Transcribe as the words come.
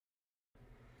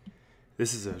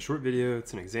This is a short video.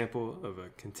 It's an example of a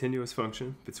continuous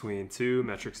function between two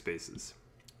metric spaces.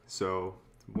 So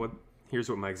here's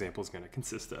what my example is going to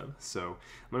consist of. So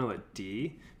I'm going to let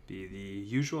D be the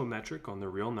usual metric on the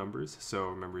real numbers. So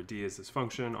remember, D is this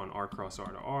function on R cross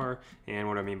R to R. And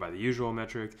what I mean by the usual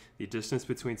metric, the distance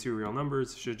between two real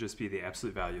numbers should just be the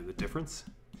absolute value of the difference.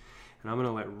 And I'm going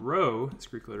to let rho, this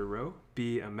Greek letter rho,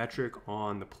 be a metric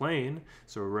on the plane.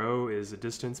 So rho is the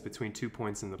distance between 2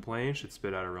 points in the plane. Should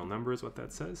spit out a real number is what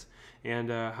that says. And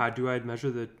how do I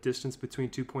measure the distance between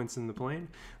 2 points in the plane?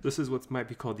 This is what might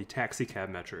be called the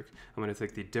taxicab metric. I'm going to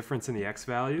take the difference in the x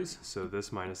values, so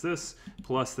this minus this,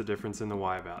 plus the difference in the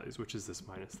y values, which is this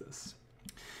minus this.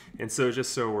 And so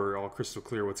just so we're all crystal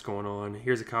clear what's going on,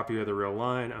 here's a copy of the real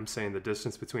line. I'm saying the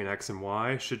distance between x and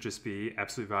y should just be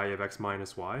absolute value of x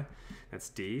minus y. That's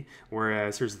D.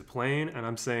 Whereas here's the plane, and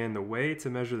I'm saying the way to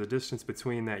measure the distance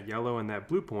between that yellow and that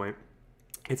blue point,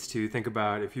 it's to think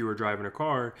about if you were driving a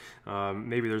car,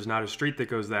 maybe there's not a street that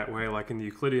goes that way like in the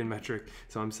Euclidean metric.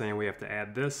 So I'm saying we have to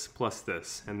add this plus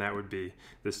this, and that would be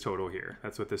this total here.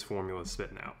 That's what this formula is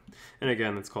spitting out. And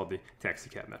again, that's called the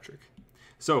taxicab metric.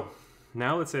 So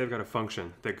now let's say I've got a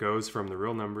function that goes from the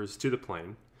real numbers to the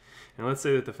plane. And let's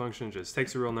say that the function just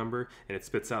takes a real number and it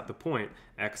spits out the point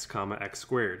x comma x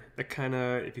squared. That kind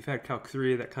of, if you've had Calc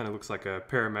 3, that kind of looks like a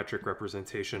parametric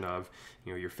representation of,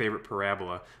 your favorite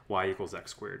parabola, y equals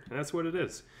x squared. And that's what it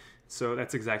is. So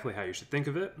that's exactly how you should think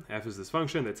of it. F is this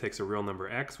function that takes a real number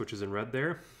x, which is in red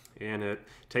there, and it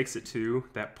takes it to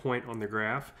that point on the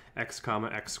graph, x comma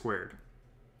x squared.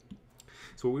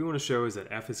 So what we want to show is that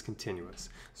f is continuous.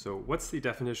 So what's the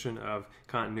definition of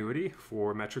continuity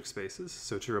for metric spaces?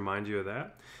 So to remind you of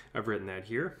that, I've written that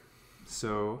here.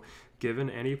 So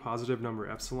given any positive number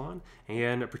epsilon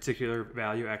and a particular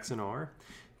value x and r,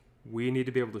 we need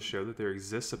to be able to show that there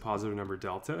exists a positive number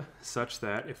delta such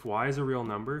that if y is a real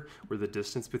number where the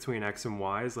distance between x and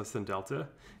y is less than delta,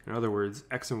 in other words,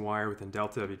 x and y are within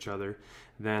delta of each other,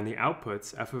 then the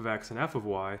outputs, f of x and f of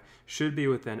y, should be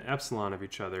within epsilon of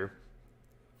each other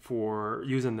for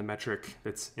using the metric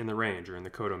that's in the range or in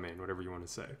the codomain, whatever you want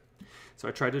to say. So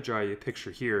I tried to draw you a picture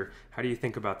here. How do you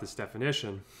think about this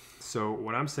definition? So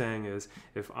what I'm saying is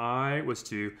if I was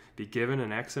to be given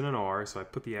an x and an r, so I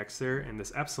put the x there and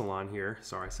this epsilon here,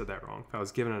 sorry I said that wrong. If I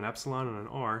was given an epsilon and an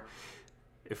r,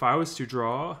 if I was to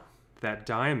draw that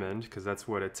diamond, because that's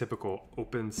what a typical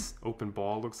open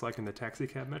ball looks like in the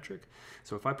taxicab metric.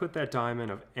 So if I put that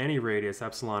diamond of any radius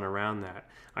epsilon around that,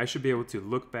 I should be able to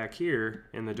look back here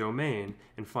in the domain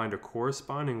and find a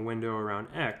corresponding window around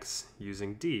x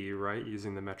using D, right?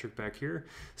 Using the metric back here,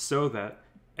 so that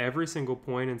every single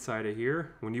point inside of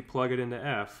here, when you plug it into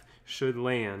f, should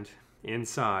land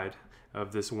inside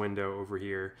of this window over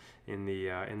here in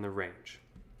the range.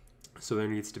 So we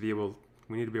need to be able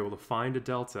to find a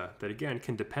delta that, again,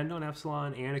 can depend on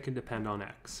epsilon and it can depend on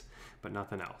x, but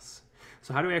nothing else.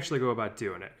 So how do we actually go about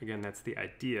doing it? Again, that's the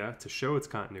idea, to show its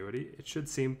continuity. It should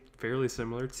seem fairly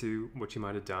similar to what you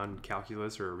might have done in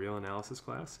calculus or a real analysis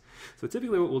class. So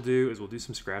typically what we'll do is we'll do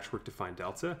some scratch work to find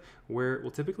delta, where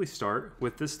we'll typically start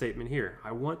with this statement here.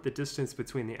 I want the distance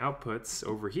between the outputs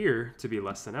over here to be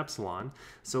less than epsilon.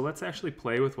 So let's actually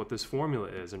play with what this formula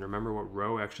is and remember what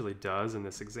rho actually does in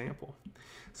this example.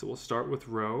 So we'll start with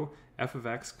rho, f of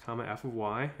x comma f of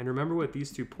y, and remember what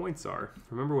these 2 points are.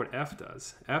 Remember what f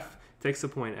does. F takes the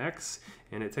point x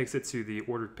and it takes it to the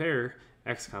ordered pair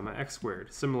x comma x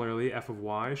squared. Similarly, f of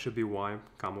y should be y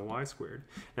comma y squared.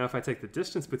 Now if I take the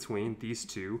distance between these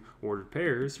two ordered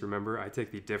pairs, remember I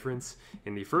take the difference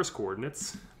in the first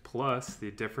coordinates plus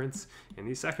the difference in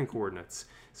the second coordinates.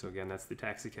 So again, that's the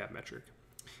taxicab metric.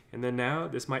 And then now,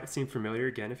 this might seem familiar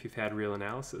again if you've had real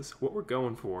analysis. What we're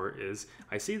going for is,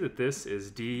 I see that this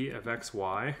is d of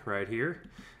xy right here.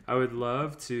 I would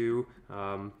love to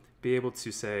be able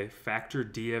to say factor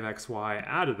d of xy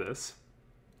out of this,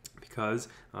 because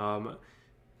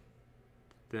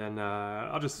then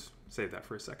I'll just save that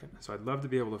for a second. So I'd love to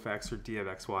be able to factor d of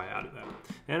xy out of that.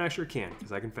 And I sure can,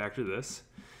 because I can factor this.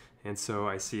 And so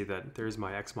I see that there's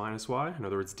my x minus y, in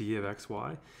other words d of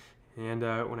xy. And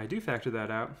when I do factor that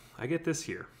out, I get this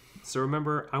here. So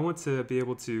remember, I want to be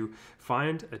able to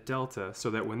find a delta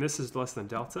so that when this is less than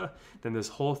delta, then this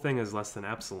whole thing is less than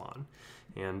epsilon.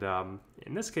 And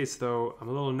in this case, though, I'm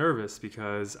a little nervous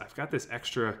because I've got this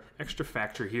extra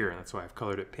factor here, and that's why I've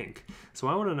colored it pink. So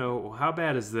I want to know, well, how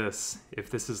bad is this if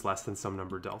this is less than some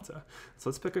number delta? So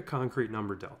let's pick a concrete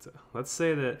number delta. Let's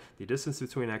say that the distance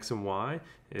between x and y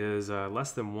is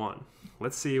less than 1.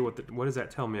 Let's see what does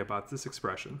that tell me about this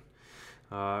expression.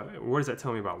 what does that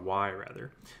tell me about y,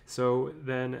 rather? So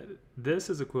then this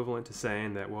is equivalent to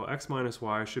saying that, well, x minus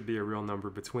y should be a real number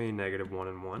between -1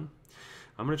 and 1.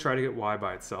 I'm going to try to get y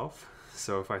by itself.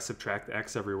 So if I subtract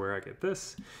x everywhere, I get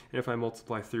this. And if I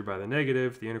multiply through by the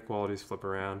negative, the inequalities flip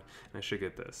around, and I should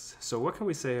get this. So what can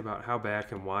we say about how bad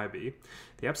can y be?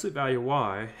 The absolute value of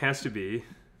y has to be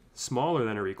smaller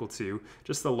than or equal to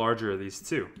just the larger of these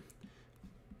two.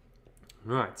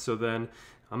 All right, so then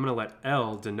I'm going to let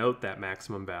L denote that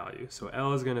maximum value. So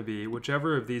L is going to be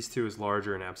whichever of these two is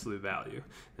larger in absolute value.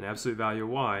 And absolute value of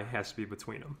y has to be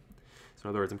between them. So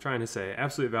in other words, I'm trying to say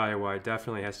absolute value of y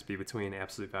definitely has to be between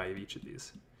absolute value of each of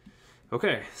these.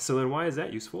 Okay, so then why is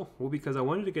that useful? Well, because I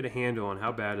wanted to get a handle on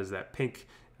how bad is that pink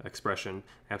expression,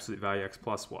 absolute value x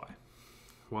plus y.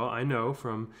 Well, I know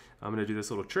from, I'm going to do this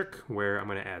little trick where I'm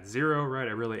going to add 0, right?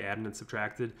 I really added and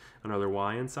subtracted another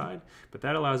y inside, but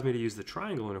that allows me to use the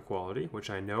triangle inequality,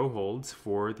 which I know holds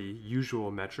for the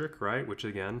usual metric, right? Which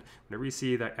again, whenever you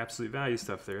see that absolute value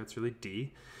stuff there, it's really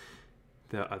d.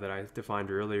 That I defined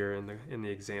earlier in the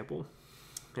example.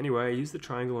 Anyway, I use the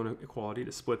triangle inequality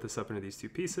to split this up into these two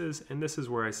pieces, and this is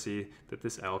where I see that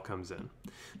this L comes in.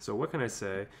 So what can I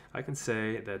say? I can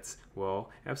say that,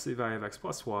 well, absolute value of x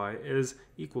plus y is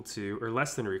equal to, or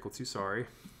less than or equal to, sorry,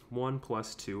 1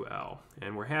 plus 2L.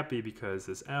 And we're happy because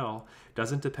this L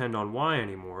doesn't depend on y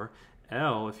anymore.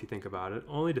 L, if you think about it,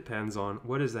 only depends on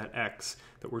what is that x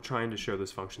that we're trying to show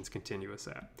this function's continuous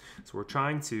at. So we're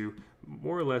trying to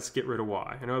more or less get rid of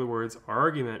y. In other words, our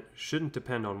argument shouldn't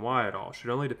depend on y at all. It should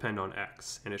only depend on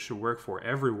x, and it should work for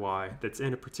every y that's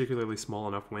in a particularly small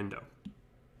enough window.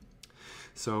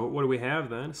 So what do we have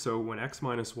then? So when x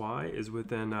minus y is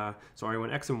within,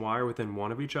 when x and y are within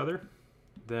 1 of each other,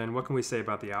 then what can we say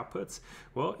about the outputs?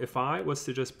 Well, if I was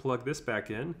to just plug this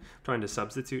back in, I'm trying to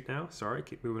substitute now, sorry,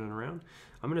 keep moving it around.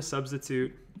 I'm going to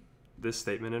substitute this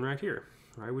statement in right here.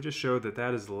 Right? We just showed that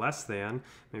that is less than,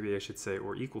 maybe I should say,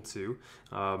 or equal to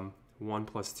 1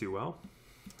 plus 2L.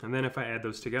 And then if I add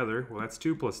those together, well, that's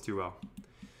 2 plus 2L.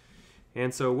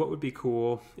 And so what would be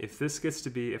cool if this gets to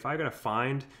be, if I got to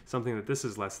find something that this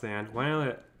is less than, why not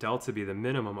let delta be the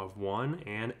minimum of 1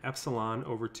 and epsilon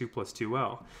over 2 plus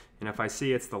 2L? And if I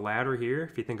see it's the latter here,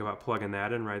 if you think about plugging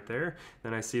that in right there,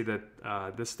 then I see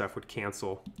that this stuff would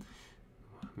cancel.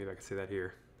 Maybe I could say that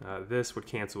here. This would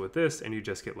cancel with this, and you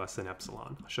just get less than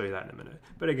epsilon. I'll show you that in a minute.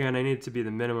 But again, I need it to be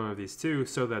the minimum of these two,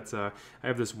 so that I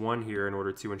have this 1 here in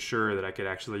order to ensure that I could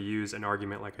actually use an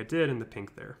argument like I did in the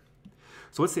pink there.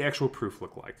 So what's the actual proof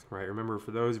look like, right? Remember,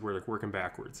 for those, we're like working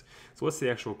backwards. So what's the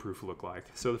actual proof look like?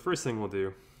 So the first thing we'll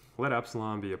do, let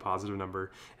epsilon be a positive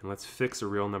number, and let's fix a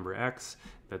real number x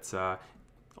that's on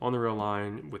the real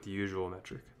line with the usual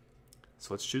metric.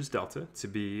 So let's choose delta to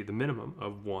be the minimum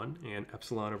of 1 and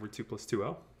epsilon over 2 plus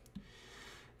 2L.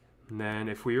 And then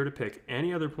if we were to pick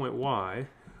any other point y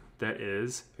that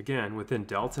is, again, within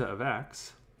delta of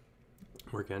x,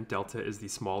 where again, delta is the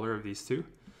smaller of these two,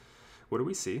 what do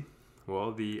we see?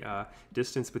 Well, the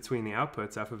distance between the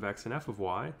outputs, f of x and f of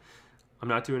y, I'm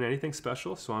not doing anything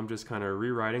special, so I'm just kind of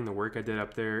rewriting the work I did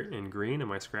up there in green in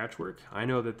my scratch work. I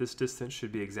know that this distance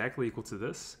should be exactly equal to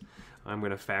this. I'm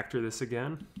going to factor this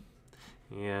again,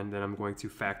 and then I'm going to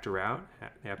factor out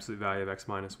the absolute value of x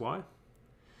minus y.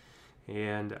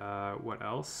 And what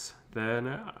else? Then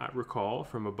I recall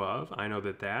from above, I know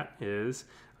that that is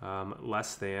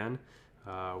less than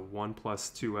 1 plus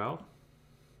 2L.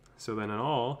 So then in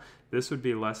all, this would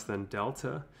be less than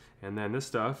delta, and then this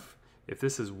stuff, if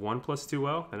this is 1 plus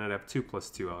 2L, then I'd have 2 plus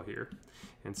 2L here.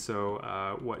 And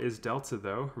so what is delta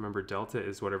though? Remember, delta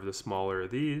is whatever the smaller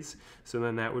of these, so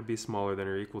then that would be smaller than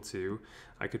or equal to,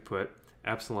 I could put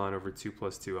epsilon over 2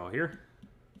 plus 2L here,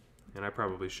 and I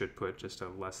probably should put just a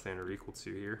less than or equal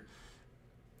to here.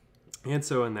 And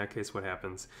so in that case, what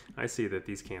happens? I see that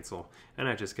these cancel, and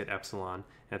I just get epsilon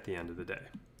at the end of the day.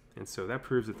 And so that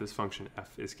proves that this function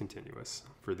f is continuous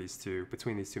for these two,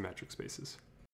 between these two metric spaces.